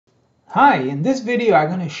Hi, in this video I'm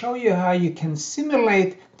going to show you how you can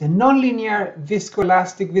simulate the nonlinear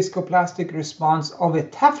viscoplastic response of a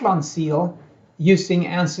Teflon seal using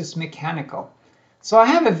Ansys Mechanical. So I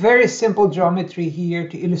have a very simple geometry here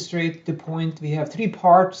to illustrate the point. We have three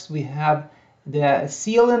parts. We have the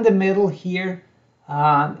seal in the middle here,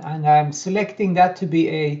 and I'm selecting that to be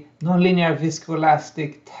a nonlinear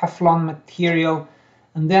viscoelastic Teflon material.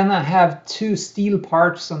 And then I have two steel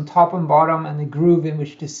parts on top and bottom and the groove in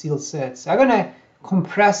which the seal sits. I'm going to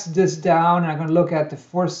compress this down and I'm going to look at the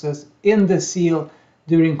forces in the seal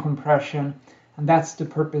during compression. And that's the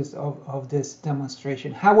purpose of this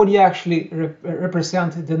demonstration. How would you actually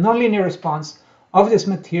represent the nonlinear response of this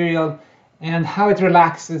material and how it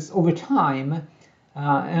relaxes over time,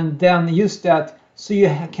 and then use that so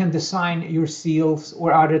you can design your seals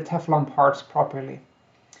or other Teflon parts properly.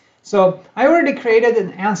 So I already created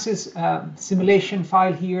an Ansys simulation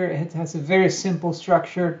file here. It has a very simple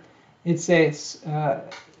structure. It's a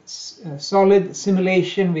solid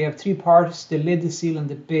simulation. We have three parts: the lid, the seal, and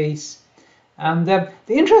the base. And the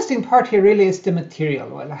interesting part here really is the material.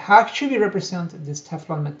 Well, how should we represent this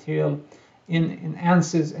Teflon material in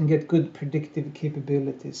Ansys and get good predictive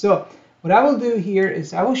capabilities? So what I will do here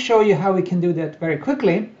is I will show you how we can do that very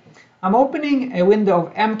quickly. I'm opening a window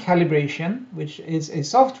of calibration, which is a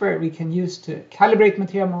software we can use to calibrate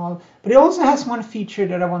material model, but it also has one feature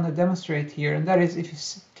that I want to demonstrate here, and that is if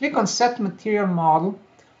you click on Set Material Model,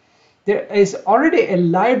 there is already a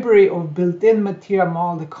library of built-in material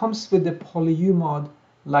model that comes with the PolyUMod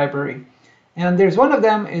library. And there's one of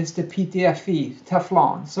them is the PTFE,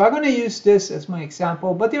 Teflon. So I'm going to use this as my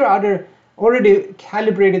example, but there are other already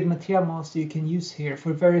calibrated material models that you can use here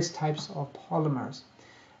for various types of polymers.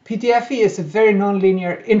 PTFE is a very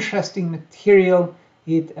nonlinear, interesting material.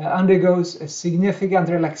 It undergoes a significant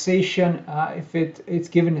relaxation if it's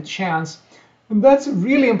given a chance. And that's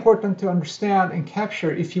really important to understand and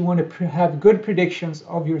capture if you want to have good predictions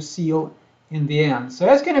of your seal in the end. So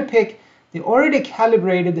that's going to pick the already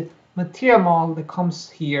calibrated material model that comes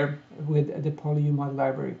here with the PolyUMod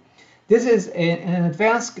library. This is an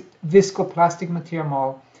advanced viscoplastic material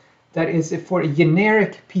model that is for a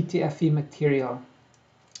generic PTFE material.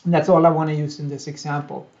 And that's all I want to use in this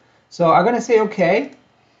example. So I'm going to say OK.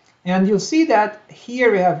 And you'll see that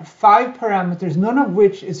here we have 5 parameters, none of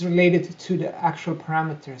which is related to the actual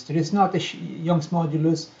parameters. There is not the Young's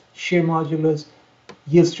modulus, shear modulus,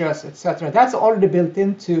 yield stress, etc. That's already built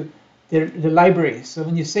into the library. So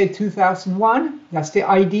when you say 2001, that's the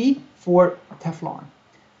ID for Teflon.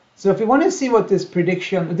 So if we want to see what this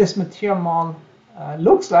prediction, this material model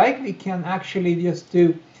looks like, we can actually just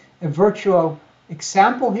do a virtual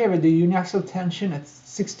example here with the uniaxial tension at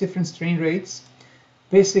 6 different strain rates.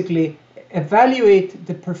 Basically evaluate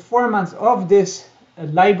the performance of this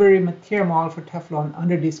library material model for Teflon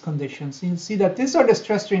under these conditions. You'll see that these are the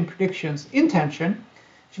stress strain predictions in tension.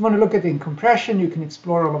 If you want to look at it in compression, you can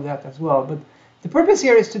explore all of that as well. But the purpose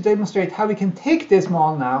here is to demonstrate how we can take this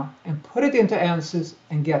model now and put it into Ansys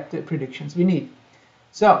and get the predictions we need.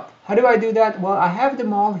 So how do I do that? Well, I have the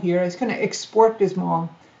model here. It's going to export this model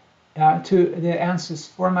to the Ansys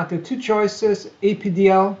format. There are two choices: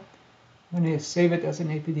 APDL. I'm going to save it as an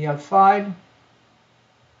APDL file,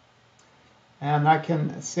 and I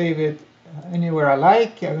can save it anywhere I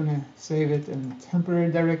like. I'm going to save it in a temporary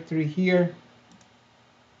directory here,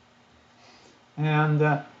 and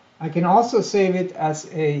I can also save it as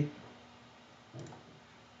a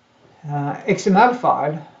XML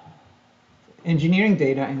file, engineering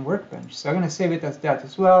data in Workbench. So I'm going to save it as that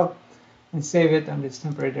as well, and save it on this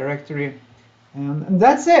temporary directory, and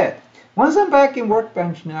that's it. Once I'm back in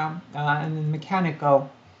Workbench now and in Mechanical,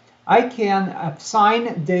 I can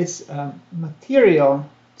assign this material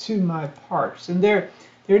to my parts. And there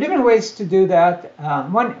are different ways to do that.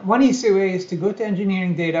 One easy way is to go to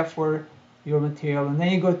engineering data for your material, and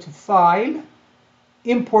then you go to File,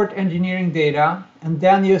 Import Engineering Data, and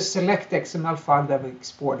then you select the XML file that we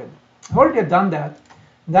exported. I've already done that.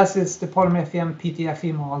 That is the Polymer FM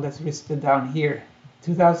PTFE model that's listed down here,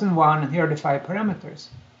 2001, and here are the 5 parameters.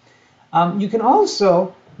 You can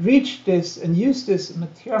also reach this and use this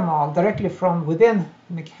material model directly from within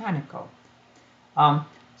Mechanical.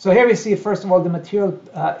 So here we see, first of all, the material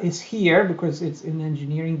is here because it's in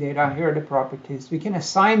engineering data. Here are the properties. We can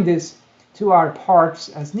assign this to our parts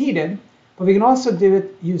as needed, but we can also do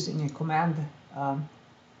it using a command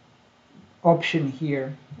option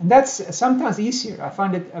here. And that's sometimes easier. I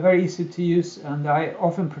find it very easy to use, and I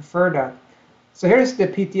often prefer that. So here's the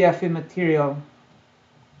PTFE material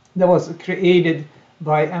that was created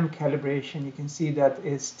by calibration. You can see that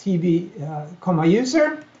is TB,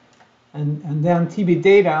 user, and then TB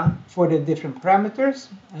data for the different parameters,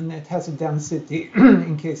 and it has a density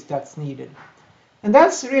in case that's needed. And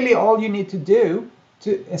that's really all you need to do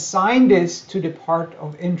to assign this to the part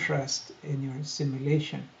of interest in your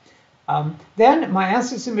simulation. Then my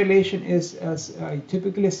Ansys simulation is as I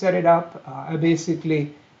typically set it up. I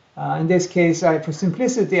basically, in this case, for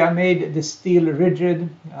simplicity, I made the steel rigid.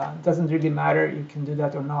 Doesn't really matter, you can do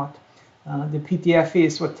that or not. The PTFE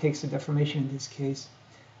is what takes the deformation in this case.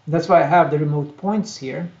 That's why I have the remote points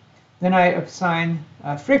here. Then I assign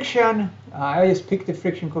friction. I just pick the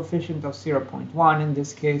friction coefficient of 0.1. In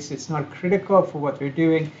this case, it's not critical for what we're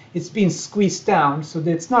doing. It's being squeezed down, so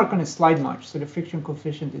that it's not going to slide much. So the friction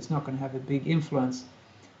coefficient is not going to have a big influence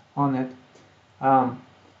on it.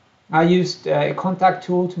 I used a contact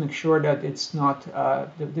tool to make sure that it's not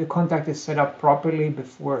the contact is set up properly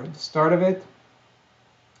before the start of it.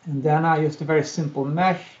 And then I used a very simple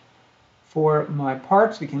mesh for my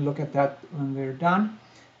parts. We can look at that when we're done.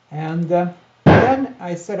 And then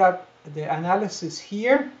I set up the analysis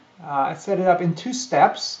here. I set it up in 2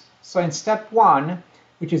 steps. So in step 1,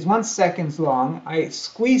 which is 1 second long, I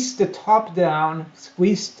squeeze the top down,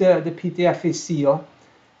 squeeze the PTFE seal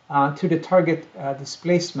to the target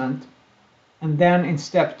displacement. And then in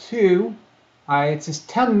step 2, it's just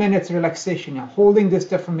 10 minutes relaxation. I'm holding this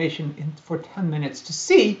deformation for 10 minutes to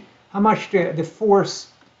see how much the force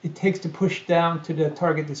it takes to push down to the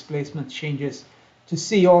target displacement changes, to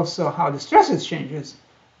see also how the stresses changes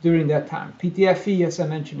during that time. PTFE, as I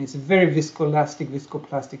mentioned, is a very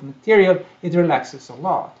viscoplastic material. It relaxes a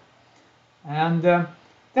lot. And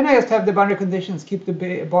then I just have the boundary conditions, keep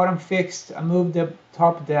the bottom fixed, I move the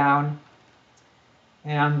top down.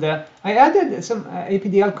 And I added some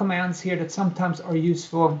APDL commands here that sometimes are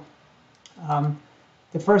useful.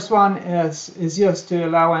 The first one is just to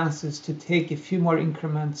allow Ansys to take a few more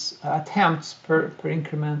attempts per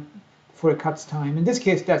increment before it cuts time. In this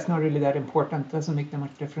case, that's not really that important. It doesn't make that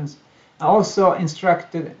much difference. I also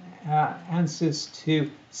instructed Ansys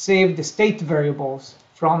to save the state variables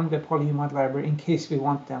from the PolyUMod library in case we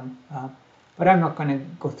want them. But I'm not going to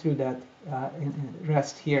go through that in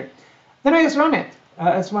rest here. Then I just run it,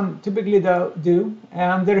 as one typically do.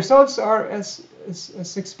 And the results are as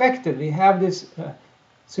expected. We have this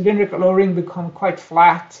cylindrical O-ring become quite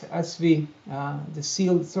flat as the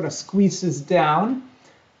seal sort of squeezes down.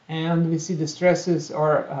 And we see the stresses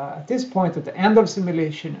are, at this point, at the end of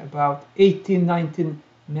simulation, about 18, 19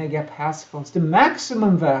 megapascals. The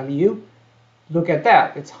maximum value, look at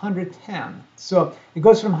that, it's 110. So it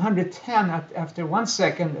goes from 110 after 1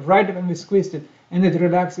 second, right when we squeezed it, and it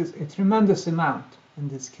relaxes a tremendous amount in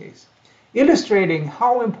this case. Illustrating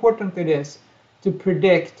how important it is to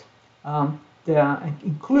predict,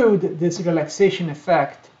 include this relaxation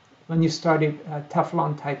effect when you study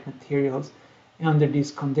Teflon-type materials under these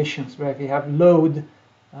conditions, where if you have load,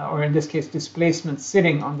 or in this case displacement,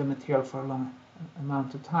 sitting on the material for a long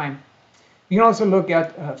amount of time. You can also look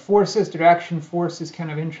at forces. The reaction force is kind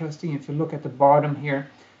of interesting. If you look at the bottom here,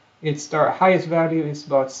 our highest value is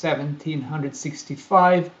about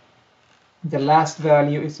 1765. The last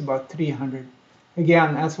value is about 300.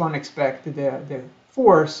 Again, as one expected, the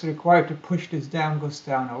force required to push this down goes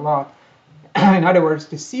down a lot. In other words,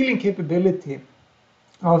 the sealing capability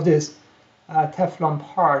of this Teflon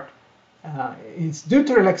part is due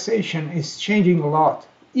to relaxation is changing a lot,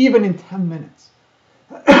 even in 10 minutes.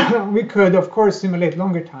 We could, of course, simulate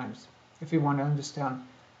longer times if we want to understand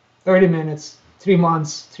 30 minutes, 3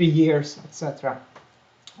 months, 3 years, etc.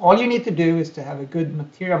 All you need to do is to have a good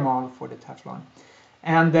material model for the Teflon.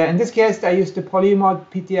 And in this case, I used the PolyUMod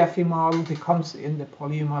PTFE model that comes in the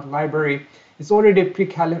PolyUMod library. It's already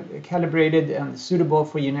pre-calibrated and suitable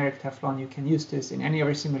for generic Teflon. You can use this in any of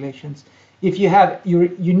your simulations. If you have your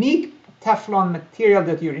unique Teflon material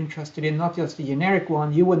that you're interested in, not just the generic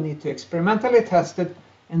one, you would need to experimentally test it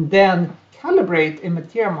and then calibrate a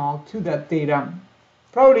material model to that data,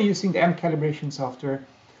 probably using the M calibration software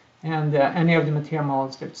and any of the material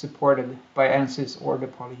models that's supported by Ansys or the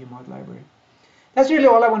PolyUMod library. That's really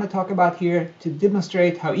all I want to talk about here, to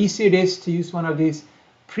demonstrate how easy it is to use one of these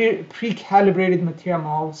pre-calibrated material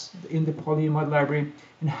models in the PolyUMod library,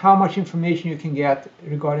 and how much information you can get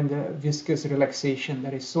regarding the viscous relaxation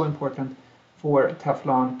that is so important for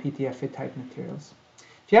Teflon PTFE type materials.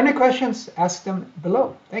 If you have any questions, ask them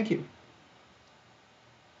below. Thank you.